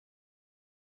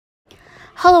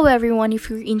Hello everyone, if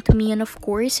you're into me and of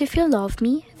course if you love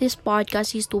me, this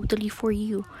podcast is totally for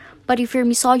you. But if you're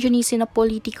misogynist in a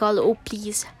political, oh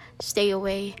please, stay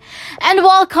away. And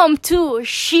welcome to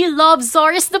She Loves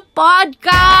Ours, the podcast!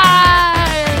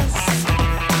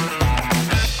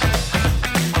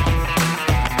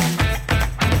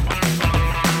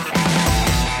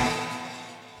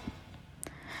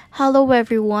 Hello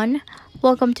everyone,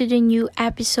 welcome to the new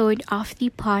episode of the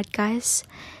podcast.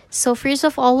 So first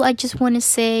of all, I just want to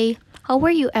say, how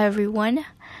are you everyone?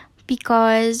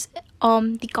 Because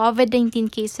the COVID-19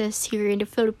 cases here in the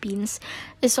Philippines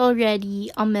is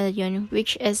already 1 million,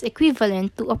 which is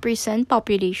equivalent to a percent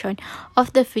population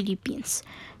of the Philippines.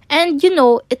 And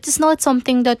it is not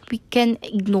something that we can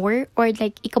ignore or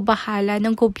like ikabahala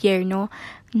ng gobyerno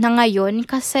na ngayon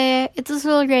kasi it is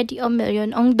already 1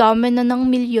 million. Ang dami na ng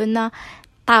milyon na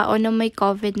tao na may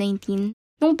COVID-19.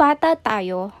 Nung bata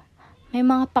tayo, may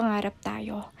mga pangarap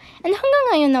tayo. And hanggang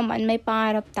ngayon naman, may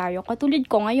pangarap tayo. Katulad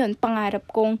ko ngayon, pangarap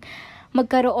kong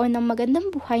magkaroon ng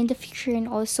magandang buhay in the future and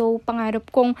also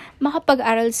pangarap kong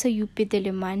makapag-aral sa UP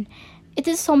Diliman. It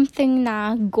is something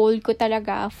na goal ko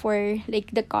talaga for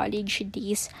like the college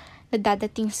days na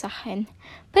dadating sa akin.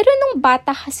 Pero nung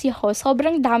bata kasi ako,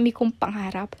 sobrang dami kong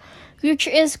pangarap. Which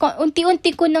is,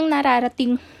 unti-unti ko nang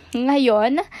nararating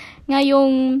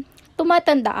ngayong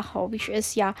tumatanda ako, which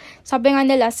is, sabi nga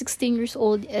nila, 16 years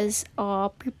old is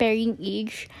preparing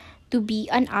age to be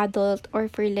an adult or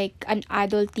for like an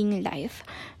adulting life.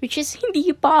 Which is,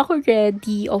 hindi pa ako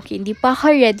ready. Okay, hindi pa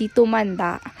ako ready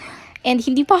tumanda. And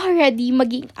hindi pa ako ready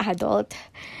maging adult.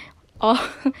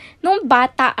 Nung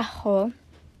bata ako,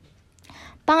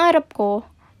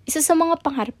 isa sa mga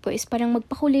pangarap ko is parang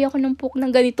magpakulay ako ng buhok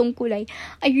ng ganitong kulay.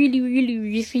 I really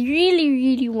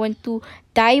want to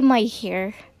dye my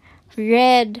hair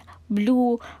red,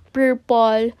 blue,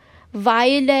 purple,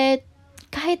 violet,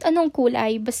 kahit anong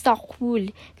kulay, basta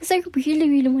cool. Kasi I really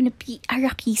wanna be a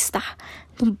rockista.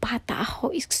 Nung bata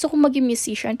ako, gusto ko maging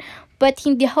musician, but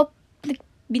hindi ako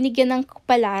binigyan ng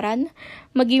kapalaran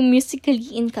maging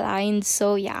musically inclined.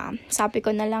 So, sabi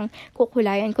ko na lang,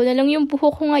 kukulayan ko na lang yung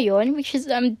buhok ko ngayon, which is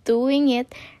I'm doing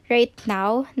it right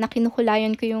now, na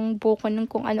kinukulayan ko yung buhok ko ng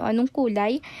kung ano-anong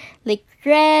kulay, like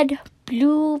red,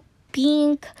 blue,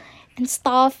 pink, and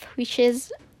stuff, which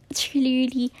is, it's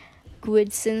really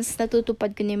good since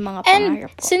natutupad ko na yung mga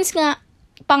pangarap ko. And since nga,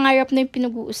 pangarap na yung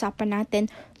pinag-uusapan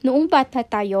natin, noong bata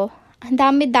tayo, ang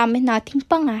dami-dami nating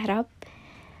pangarap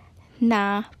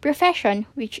na profession,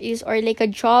 which is, or like a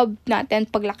job natin,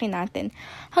 paglaki natin.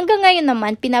 Hanggang ngayon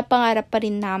naman, pinapangarap pa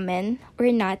rin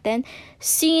natin,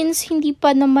 since hindi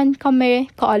pa naman kami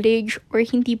college, or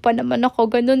hindi pa naman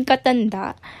ako ganun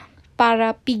katanda,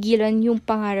 para pigilan yung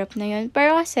pangarap na yun.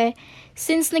 Pero kasi,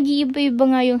 since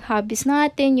nag-iiba-iba nga yung hobbies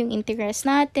natin, yung interest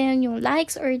natin, yung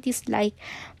likes or dislike,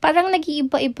 parang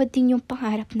nag-iiba-iba din yung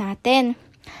pangarap natin.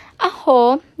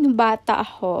 Ako, nung bata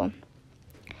ako,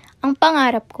 ang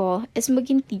pangarap ko is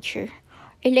maging teacher.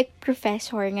 Or like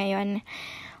professor ngayon.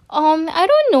 I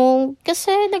don't know, kasi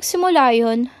nagsimula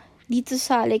yun dito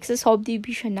sa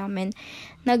subdivision namin.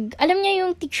 Alam niya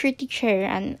yung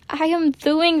teacher-teacheran. I am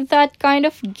doing that kind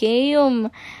of game.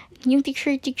 Yung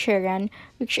teacher-teacheran,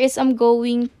 which is I'm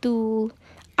going to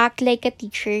act like a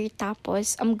teacher,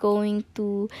 tapos I'm going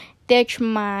to teach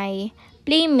my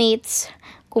playmates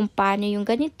kung paano yung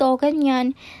ganito,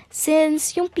 ganyan.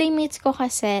 Since yung playmates ko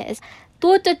kasi is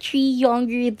 2 to 3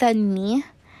 younger than me,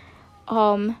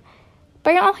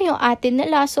 parang ako yung ate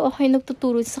nila, so ako yung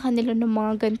nagtuturo sa kanila ng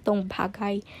mga ganitong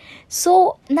bagay.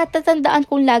 So, natatandaan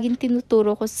kong laging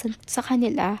tinuturo ko sa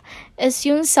kanila is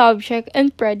yung subject and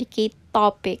predicate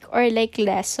topic or like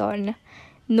lesson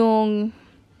nung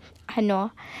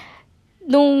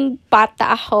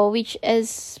bata ako, which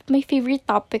is my favorite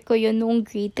topic ko yun nung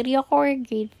grade 3 ako or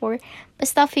grade 4.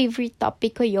 Basta favorite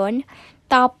topic ko yun.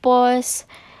 Tapos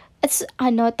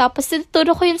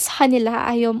tinuturo ko yun sa kanila.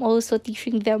 I am also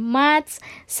teaching them maths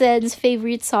since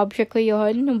favorite subject ko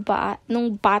yun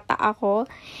nung bata ako.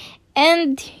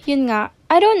 And, yun nga,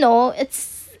 I don't know,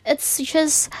 it's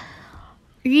just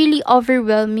really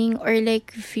overwhelming or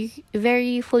like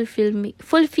very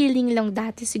fulfilling lang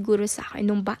dati siguro sa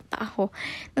akin nung bata ako.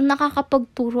 Nang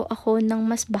nakakapagturo ako ng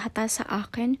mas bata sa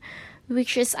akin,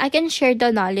 which is I can share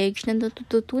the knowledge na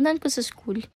natututunan ko sa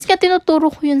school. Kaya tinuturo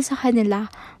ko yun sa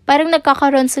kanila. Parang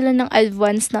nagkakaroon sila ng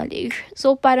advanced knowledge.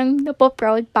 So parang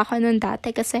napaproud pa ako nun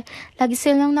dati kasi lagi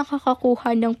silang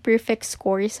nakakakuha ng perfect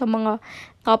score sa mga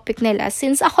topic nila.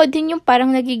 Since ako din yung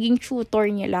parang nagiging tutor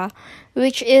nila.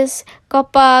 Which is,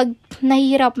 kapag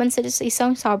nahihirapan sila sa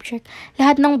isang subject,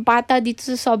 lahat ng bata dito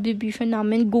sa subdivision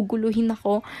namin, guguluhin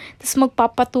ako. Tapos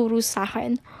magpapaturo sa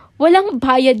akin. walang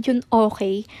bayad yun,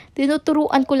 okay.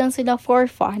 Tinuturuan ko lang sila for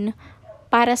fun.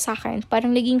 Para sa akin,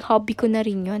 parang naging hobby ko na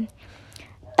rin yun.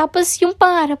 Tapos, yung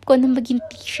pangarap ko na maging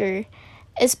teacher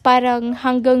is parang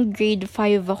hanggang grade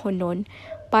 5 ako nun.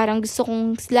 Parang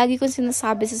lagi kong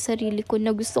sinasabi sa sarili ko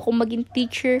na gusto kong maging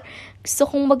teacher, gusto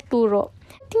kong magturo.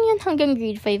 Tingnan hanggang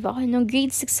grade 5 ako. Nung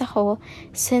grade 6 ako,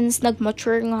 since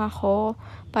nag-mature nga ako,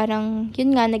 parang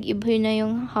yun nga, nag-iba na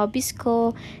yung hobbies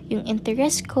ko, yung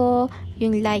interest ko,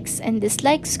 yung likes and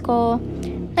dislikes ko.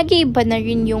 Nag-iba na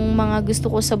rin yung mga gusto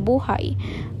ko sa buhay.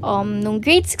 Nung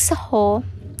grade 6 ako,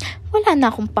 wala na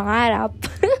akong pangarap.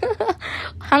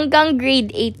 Hanggang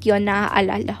grade 8 yon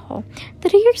naaalala ko.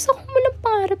 3 years ako walang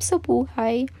pangarap sa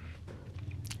buhay.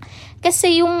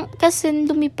 Kasi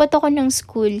lumipat ako ng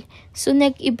school. So,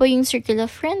 nag-iba yung circle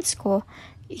of friends ko.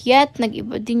 Yet,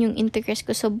 nag-iba din yung interest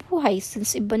ko sa buhay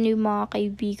since iba na yung mga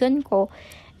kaibigan ko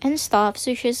and stuff.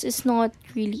 So, is not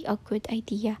really a good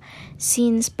idea.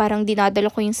 Since parang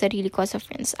dinadala ko yung sarili ko sa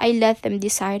friends. I let them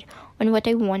decide on what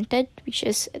I wanted, which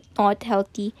is not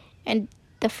healthy, and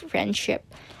the friendship.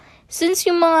 Since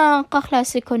yung mga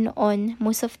kaklase ko noon,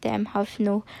 most of them have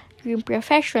no dream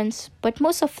professions, but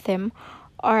most of them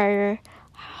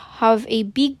have a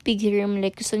big dream.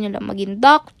 Like, gusto nila maging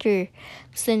doctor,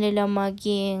 gusto nila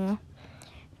maging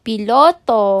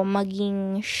piloto,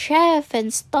 maging chef and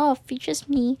stuff. Which is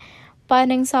me,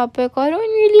 parang sabi ko, I don't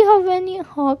really have any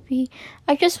hobby.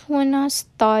 I just wanna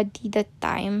study that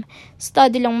time.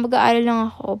 Study lang, mag-aaral lang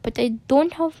ako. But I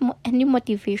don't have any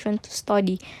motivation to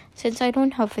study since I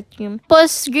don't have a dream.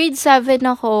 Tapos, grade 7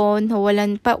 ako,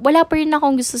 wala pa rin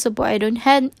akong gusto sa buhay.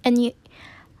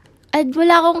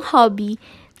 Wala akong hobby.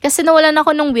 Kasi nawalan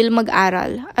ako ng will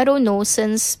mag-aral. I don't know,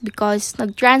 because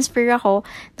nag-transfer ako,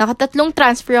 nakatatlong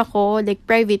transfer ako, like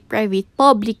private,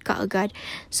 public kaagad.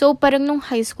 So, parang nung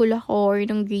high school ako, or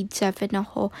nung grade 7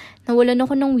 ako, nawalan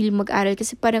ako ng will mag-aral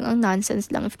kasi parang ang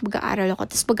nonsense lang if mag-aaral ako,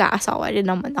 tapos mag-aasawa rin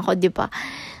naman ako, diba?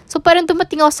 So, parang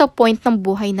dumating ako sa point ng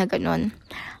buhay na ganun.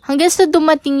 Hanggang sa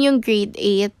dumating yung grade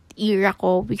 8 era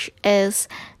ko, which is,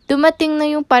 dumating na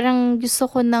yung parang gusto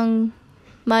ko ng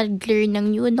mag-learn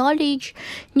ng new knowledge,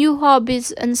 new hobbies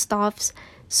and stuffs.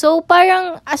 So,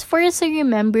 parang, as far as I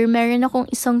remember, meron akong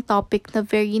isang topic na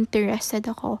very interested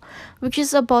ako, which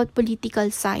is about political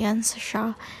science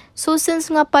siya. So, since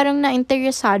nga parang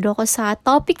na-interesado ako sa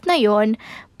topic na yon,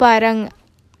 parang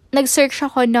nag-search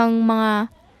ako ng mga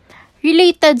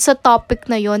related sa topic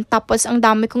na yon, tapos ang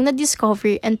dami kong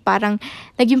na-discover and parang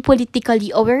naging politically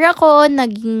aware ako,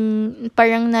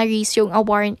 parang na-raise yung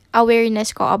awareness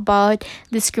ko about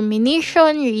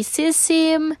discrimination,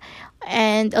 racism,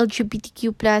 and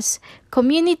LGBTQ plus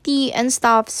community and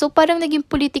stuff. So, parang naging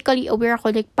politically aware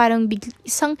ako, like parang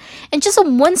and just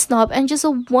one snap, and just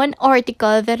one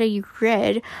article that I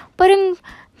read, parang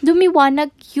lumiwanag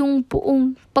yung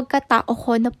buong pagkatao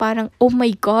ko na parang, oh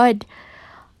my God,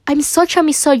 I'm such a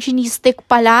misogynistic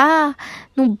pala.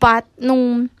 Nung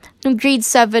grade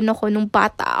 7 ako, nung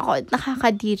bata ako,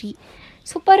 nakakadiri.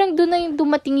 So, parang doon na yung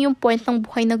dumating yung point ng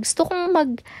buhay na gusto kong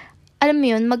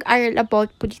mag-aral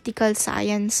about political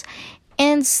science.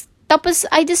 And, tapos,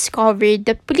 I discovered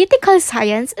that political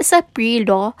science is a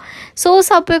pre-law. So,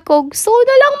 sabi ko, gusto ko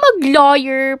na lang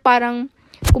mag-lawyer. Parang,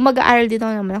 kung mag-aaral din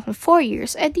ako naman akong 4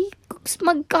 years, edi,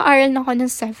 mag-aaral na ako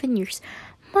ng 7 years.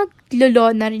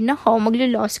 Maglo-law na rin ako,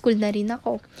 maglo-law school na rin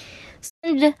ako.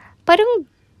 And parang,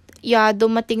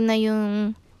 dumating na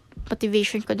yung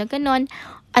motivation ko na ganon.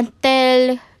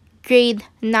 Until grade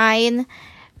 9,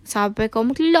 sabi ko,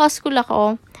 maglo-law school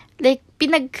ako. Like,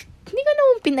 hindi ko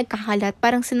naman pinagkakalat.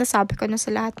 Parang sinasabi ko na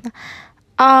sa lahat na,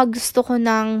 gusto ko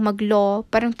nang mag-law.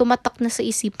 Parang tumatak na sa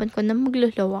isipan ko na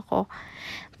maglo-law ako.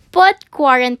 But,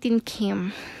 quarantine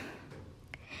came.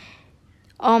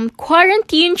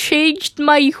 Quarantine changed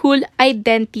my whole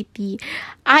identity.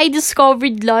 I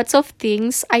discovered lots of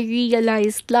things. I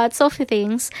realized lots of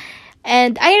things.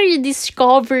 And I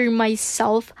rediscovered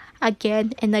myself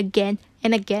again and again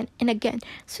and again and again.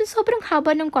 So, sobrang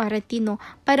haba ng quarantine, no?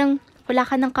 Parang wala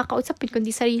ka nang kakausapin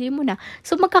kundi sarili mo na.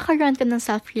 So, magkakaroon ka ng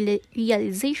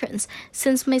self-realizations.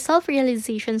 Since may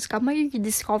self-realizations ka, may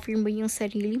rediscover mo yung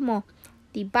sarili mo.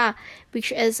 Diba? Which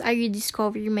is, I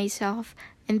rediscover myself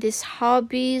and these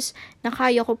hobbies, na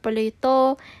kaya ko pala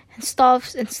ito, and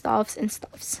stuffs.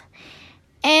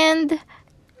 And,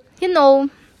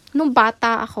 nung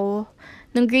bata ako,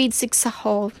 nung grade 6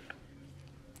 ako,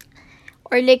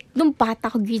 or like, nung bata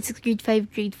ako, grade 6, grade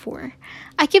 5, grade 4,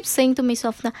 I keep saying to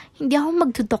myself na, hindi ako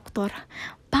magdo-doctor.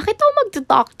 Bakit ako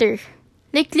magdo-doctor?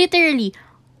 Like, literally,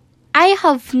 I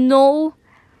have no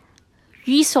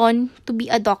reason to be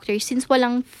a doctor since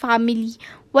walang family.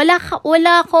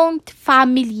 Wala akong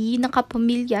family na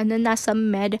kapamilya na nasa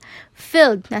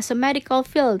nasa medical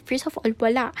field. First of all,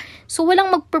 wala. So,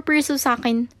 walang magpursue sa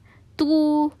akin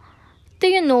to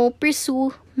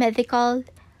pursue medical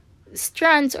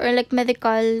strands or like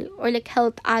medical or like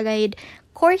health allied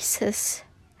courses.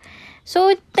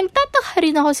 So, nagtataka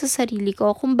rin ako sa sarili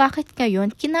ko kung bakit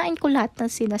ngayon kinain ko lahat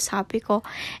ng sinasabi ko.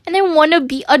 And I wanna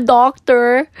be a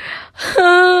doctor.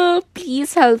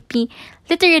 Please help me.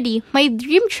 Literally, my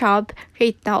dream job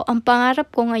right now, ang pangarap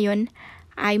ko ngayon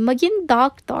ay maging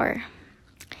doctor.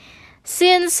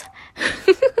 Since,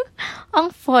 ang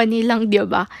funny lang,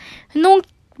 diba? Nung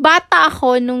bata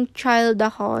ako, nung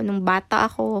bata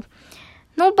ako,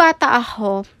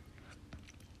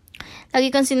 lagi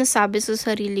kang sinasabi sa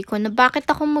sarili ko na bakit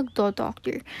ako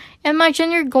magdo-doctor.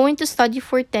 Imagine you're going to study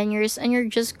for 10 years and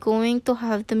you're just going to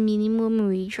have the minimum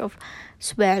wage of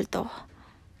sweldo.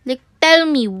 Like, tell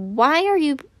me, why are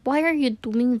you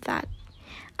doing that?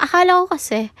 Akala ko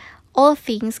kasi, all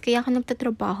things, kaya ako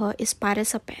nagtatrabaho is para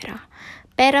sa pera.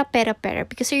 Pera,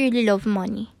 because I really love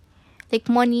money. Like,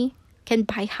 money can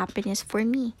buy happiness for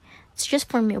me. It's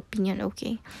just for my opinion,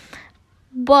 okay?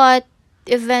 But,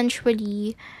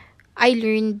 eventually, I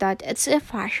learned that it is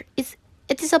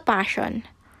a passion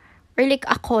or like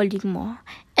a calling mo.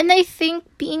 And I think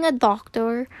being a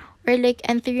doctor or like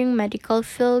entering medical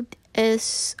field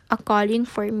is a calling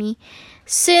for me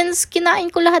since kinain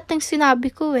ko lahat ng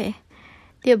sinabi ko eh.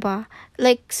 'Di ba?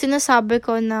 Like sinasabi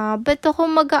ko na ba't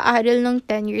ako mag-aaral ng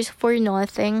 10 years for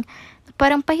nothing?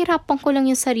 Parang pahirapan ko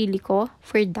lang yung sarili ko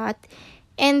for that.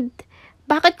 And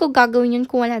bakit ko gagawin yun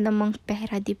kung wala namang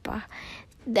pera, 'di ba?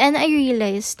 Then I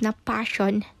realized na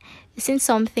passion isn't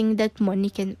something that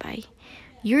money can buy.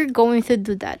 You're going to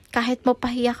do that. Kahit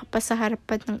mapahiya ka pa sa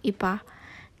harapan ng iba.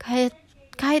 Kahit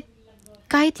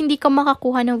hindi ka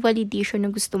makakuha ng validation na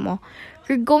gusto mo.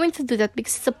 You're going to do that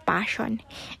because it's a passion.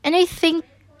 And I think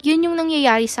yun yung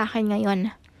nangyayari sa akin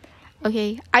ngayon.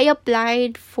 Okay, I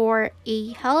applied for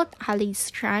a health allied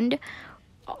strand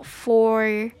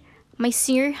for my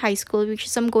senior high school, which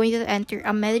is I'm going to enter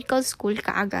a medical school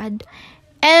kaagad.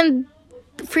 And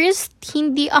first,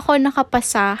 hindi ako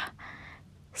nakapasa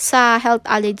sa health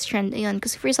allied strand. Ayun,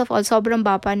 kasi first of all, sobrang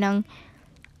baba ng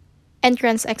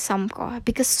entrance exam ko.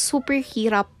 Because super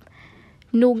hirap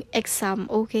nung exam,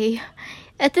 okay?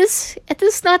 It is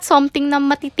not something na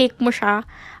matitake mo siya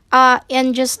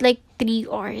in just like 3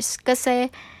 hours.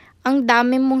 Kasi, ang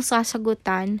dami mong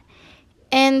sasagutan.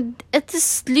 And it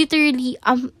is literally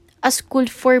a school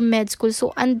for med school.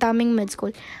 So, ang daming med school.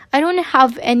 I don't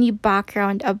have any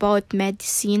background about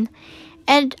medicine.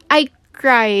 And I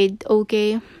cried,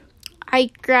 okay?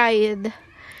 I cried.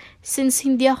 Since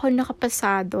hindi ako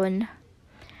nakapasa doon.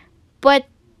 But,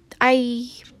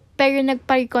 pero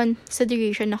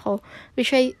nagpa-reconsideration ako.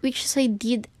 Which is I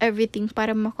did everything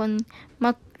para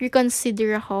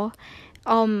mag-reconsider ako.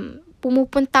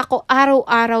 Pumupunta ako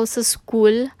araw-araw sa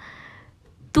school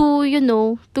to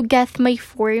get my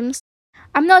forms.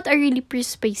 I'm not a really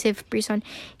persuasive person.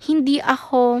 Hindi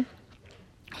ako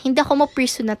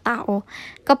ma-pursue na tao.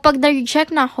 Kapag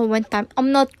na-reject na ako one time,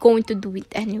 I'm not going to do it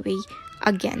anyway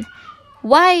again.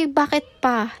 Why? Bakit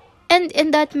pa? And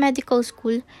in that medical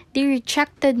school, they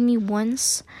rejected me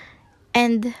once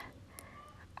and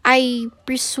I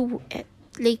pursue it.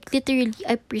 Like, literally,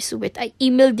 I pursue it. I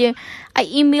emailed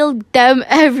them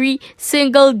every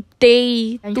single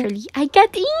day. Eventually, I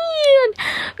get in!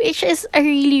 Which is a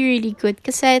really, really good.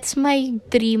 Kasi it's my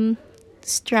dream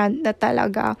strand na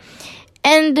talaga.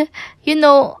 And,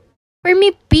 for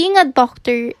me, being a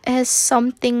doctor is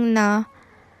something na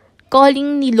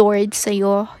calling ni Lord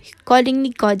sa'yo. Calling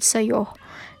ni God sa'yo.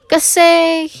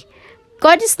 Kasi,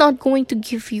 God is not going to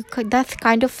give you that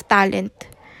kind of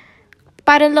talent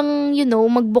para lang,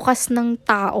 magbukas ng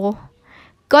tao.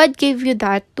 God gave you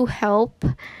that to help,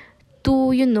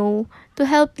 to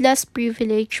help less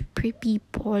privileged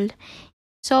people.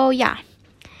 So, yeah.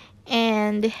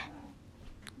 And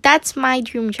that's my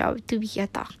dream job, to be a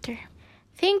doctor.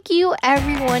 Thank you,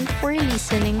 everyone, for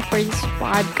listening for this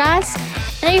podcast.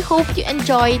 And I hope you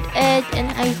enjoyed it. And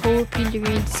I hope you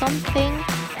learned something.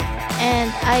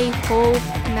 And I hope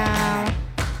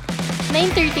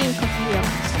na-entertain ko kayo.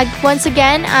 At once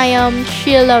again, I am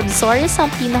Sheila Abzores,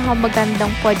 ang pinakamagandang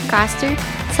podcaster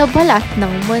sa balat ng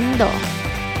mundo.